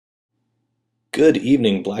Good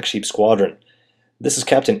evening, Black Sheep Squadron. This is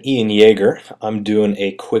Captain Ian Yeager. I'm doing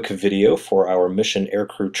a quick video for our mission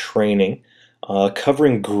aircrew training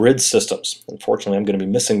covering grid systems. Unfortunately, I'm going to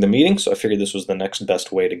be missing the meeting, so I figured this was the next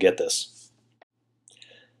best way to get this.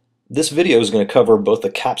 This video is going to cover both the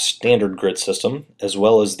CAP standard grid system as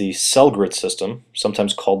well as the cell grid system,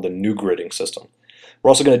 sometimes called the new gridding system. We're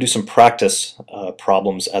also going to do some practice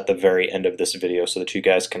problems at the very end of this video so that you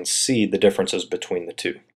guys can see the differences between the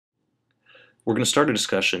two. We're going to start a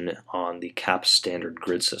discussion on the CAP standard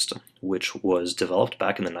grid system, which was developed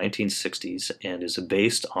back in the 1960s and is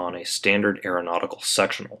based on a standard aeronautical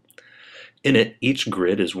sectional. In it, each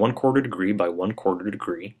grid is 1/4 degree by 1/4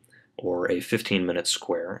 degree, or a 15-minute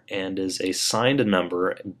square, and is assigned a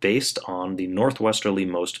number based on the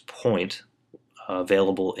northwesterly-most point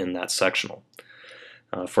available in that sectional.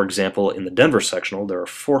 For example, in the Denver sectional, there are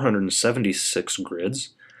 476 grids.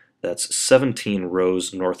 That's 17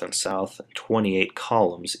 rows north and south, and 28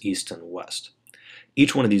 columns east and west.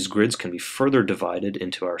 Each one of these grids can be further divided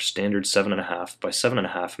into our standard 7.5 by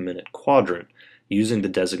 7.5 minute quadrant using the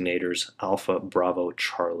designators Alpha, Bravo,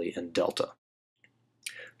 Charlie, and Delta.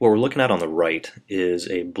 What we're looking at on the right is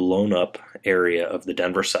a blown up area of the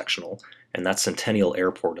Denver sectional, and that's Centennial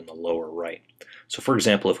Airport in the lower right. So for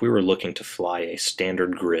example, if we were looking to fly a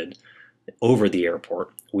standard grid over the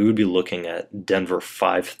airport, we would be looking at Denver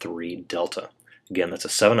 5-3 Delta. Again, that's a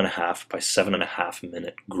 7.5 by 7.5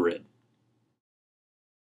 minute grid.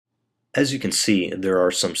 As you can see, there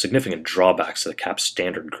are some significant drawbacks to the CAP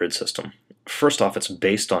standard grid system. First off, it's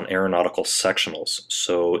based on aeronautical sectionals,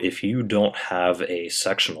 so if you don't have a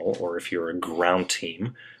sectional, or if you're a ground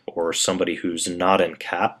team, or somebody who's not in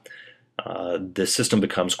CAP, the system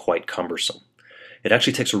becomes quite cumbersome. It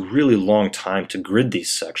actually takes a really long time to grid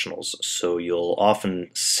these sectionals, so you'll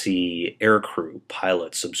often see aircrew,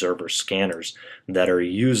 pilots, observers, scanners that are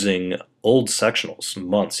using old sectionals,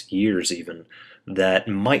 months, years even, that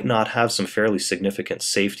might not have some fairly significant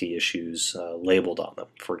safety issues labeled on them.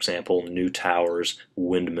 For example, new towers,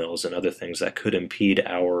 windmills, and other things that could impede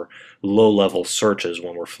our low-level searches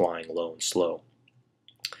when we're flying low and slow.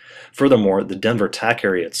 Furthermore, the Denver TAC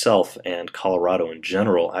area itself and Colorado in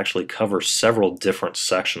general actually cover several different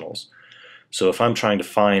sectionals. So if I'm trying to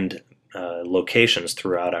find locations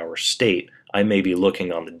throughout our state, I may be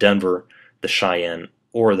looking on the Denver, the Cheyenne,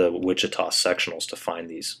 or the Wichita sectionals to find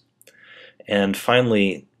these. And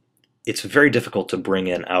finally, it's very difficult to bring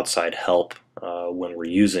in outside help when we're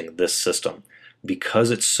using this system. Because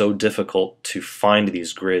it's so difficult to find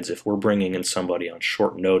these grids, if we're bringing in somebody on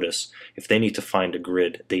short notice, if they need to find a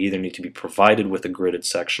grid, they either need to be provided with a gridded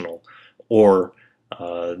sectional, or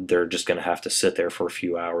they're just going to have to sit there for a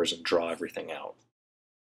few hours and draw everything out.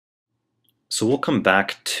 So we'll come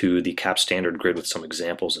back to the CAP standard grid with some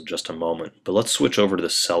examples in just a moment, but let's switch over to the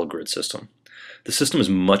cell grid system. The system is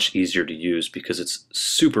much easier to use because it's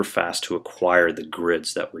super fast to acquire the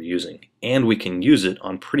grids that we're using, and we can use it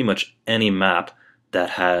on pretty much any map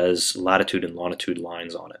that has latitude and longitude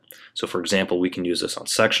lines on it. So for example, we can use this on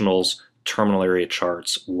sectionals, terminal area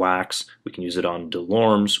charts, WACs, we can use it on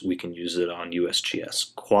DeLormes, we can use it on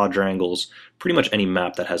USGS quadrangles, pretty much any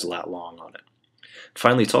map that has lat long on it.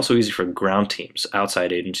 Finally, it's also easy for ground teams,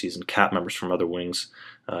 outside agencies, and CAP members from other wings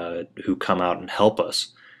who come out and help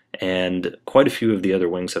us. And quite a few of the other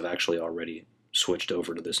wings have actually already switched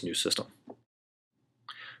over to this new system.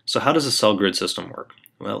 So how does a cell grid system work?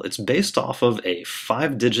 Well, it's based off of a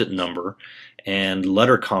 5-digit number and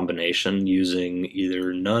letter combination using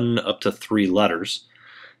either none up to 3 letters.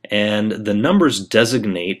 And the numbers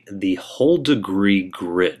designate the whole degree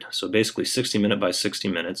grid, so basically 60 minute by 60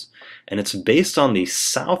 minutes, and it's based on the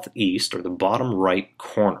southeast or the bottom right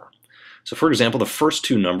corner. So for example, the first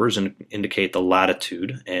 2 numbers indicate the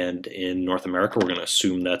latitude, and in North America we're going to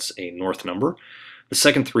assume that's a north number. The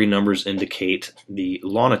second 3 numbers indicate the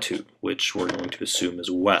longitude, which we're going to assume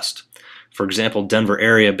is west. For example, Denver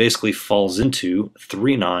area basically falls into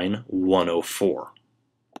 39104.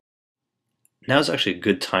 Now is actually a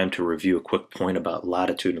good time to review a quick point about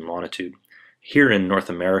latitude and longitude. Here in North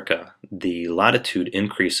America, the latitude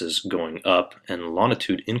increases going up and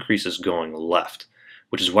longitude increases going left,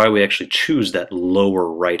 which is why we actually choose that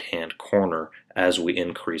lower right-hand corner as we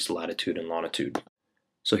increase latitude and longitude.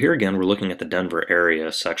 So here again, we're looking at the Denver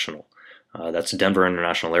area sectional. That's Denver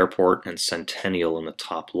International Airport and Centennial in the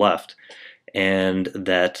top left, and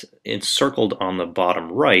that encircled on the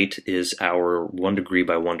bottom right is our 1 degree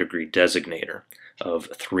by 1 degree designator of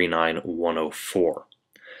 39104.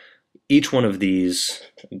 Each one of these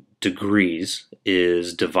degrees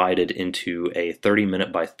is divided into a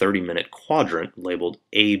 30-minute by 30-minute quadrant labeled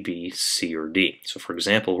A, B, C, or D. So for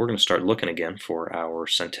example, we're going to start looking again for our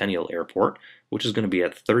Centennial Airport, which is going to be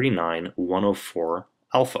at 39,104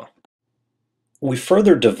 alpha. We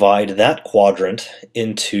further divide that quadrant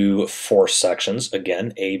into 4 sections,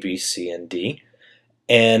 again, A, B, C, and D.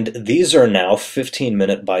 And these are now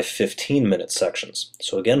 15-minute by 15-minute sections.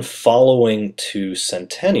 So again, following to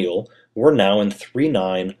Centennial, we're now in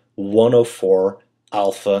 39,104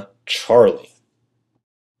 Alpha Charlie.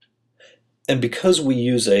 And because we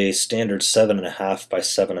use a standard 7.5 by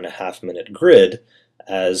 7.5 minute grid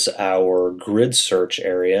as our grid search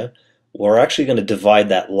area, we're actually going to divide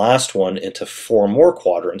that last one into 4 more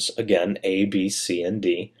quadrants, again, A, B, C, and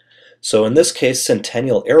D. So in this case,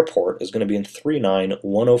 Centennial Airport is going to be in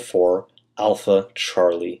 39,104 Alpha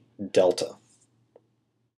Charlie Delta.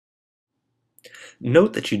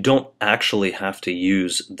 Note that you don't actually have to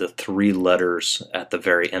use the 3 letters at the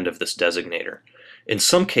very end of this designator. In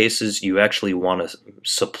some cases, you actually want to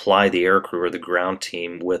supply the aircrew or the ground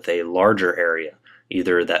team with a larger area,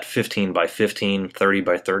 either that 15 by 15, 30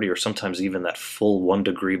 by 30, or sometimes even that full 1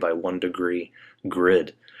 degree by 1 degree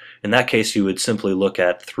grid. In that case, you would simply look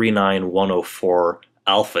at 39,104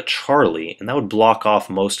 Alpha Charlie, and that would block off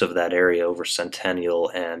most of that area over Centennial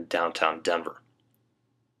and downtown Denver.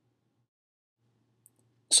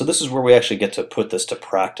 So this is where we actually get to put this to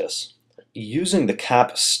practice. Using the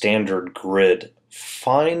CAP standard grid,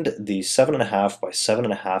 find the 7.5 by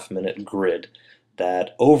 7.5 minute grid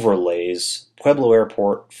that overlays Pueblo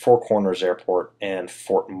Airport, Four Corners Airport, and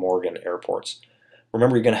Fort Morgan airports.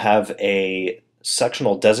 Remember, you're going to have a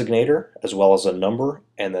sectional designator as well as a number,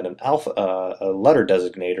 and then a letter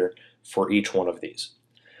designator for each one of these.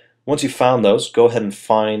 Once you've found those, go ahead and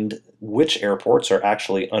find which airports are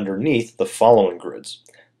actually underneath the following grids: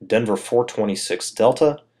 Denver 426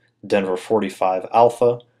 Delta, Denver 45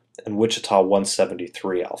 Alpha, and Wichita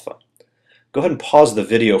 173 Alpha. Go ahead and pause the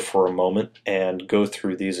video for a moment and go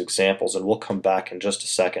through these examples, and we'll come back in just a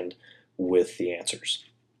second with the answers.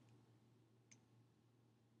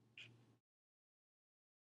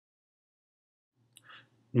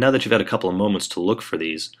 Now that you've had a couple of moments to look for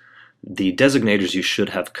these, the designators you should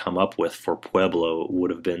have come up with for Pueblo would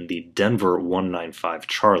have been the Denver 195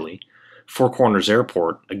 Charlie, Four Corners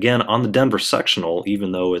Airport, again on the Denver sectional,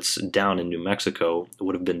 even though it's down in New Mexico, it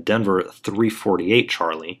would have been Denver 348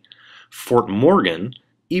 Charlie. Fort Morgan,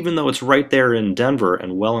 even though it's right there in Denver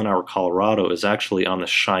and well in our Colorado, is actually on the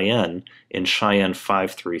Cheyenne in Cheyenne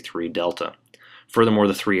 533 Delta. Furthermore,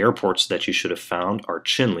 the 3 airports that you should have found are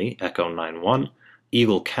Chinle, Echo 91,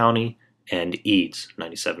 Eagle County, and Eads,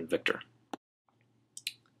 97 Victor.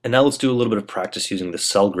 And now let's do a little bit of practice using the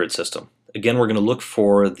cell grid system. Again, we're going to look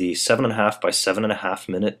for the 7.5 by 7.5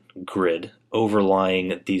 minute grid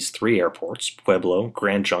overlying these 3 airports, Pueblo,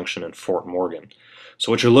 Grand Junction, and Fort Morgan. So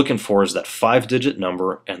what you're looking for is that 5-digit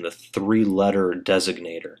number and the 3-letter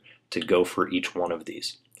designator to go for each one of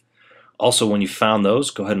these. Also, when you found those,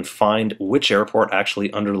 go ahead and find which airport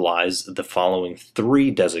actually underlies the following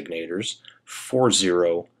 3 designators: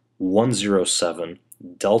 40107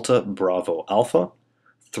 Delta Bravo Alpha,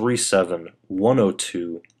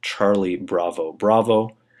 37102 Charlie Bravo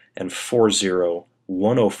Bravo, and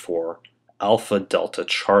 40104 Alpha Delta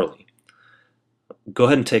Charlie. Go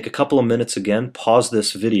ahead and take a couple of minutes again, pause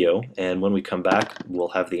this video, and when we come back, we'll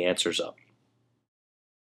have the answers up.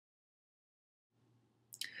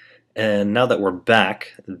 And now that we're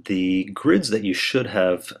back, the grids that you should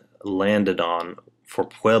have landed on for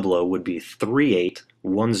Pueblo would be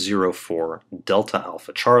 38104 Delta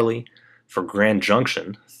Alpha Charlie, for Grand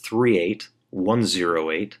Junction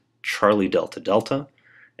 38108 Charlie Delta Delta,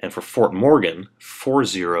 and for Fort Morgan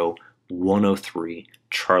 40103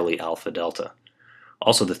 Charlie Alpha Delta.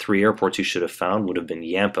 Also, the 3 airports you should have found would have been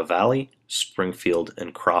Yampa Valley, Springfield,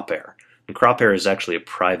 and Crop Air. And Crop Air is actually a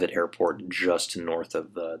private airport just north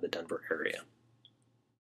of the Denver area.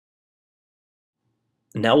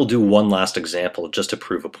 Now we'll do one last example just to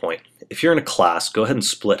prove a point. If you're in a class, go ahead and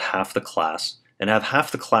split half the class and have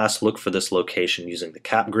half the class look for this location using the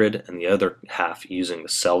CAP grid and the other half using the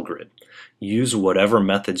cell grid. Use whatever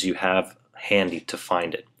methods you have handy to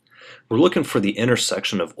find it. We're looking for the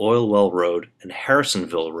intersection of Oil Well Road and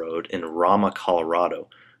Harrisonville Road in Rama, Colorado,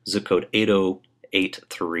 zip code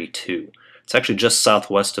 80832. It's actually just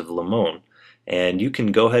southwest of Limon, and you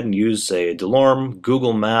can go ahead and use a Delorme,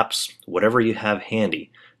 Google Maps, whatever you have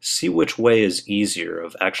handy. See which way is easier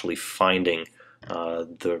of actually finding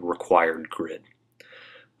the required grid.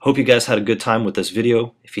 Hope you guys had a good time with this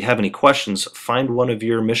video. If you have any questions, find one of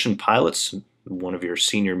your mission pilots, one of your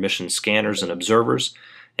senior mission scanners and observers,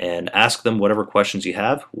 and ask them whatever questions you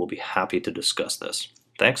have. We'll be happy to discuss this.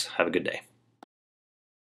 Thanks. Have a good day.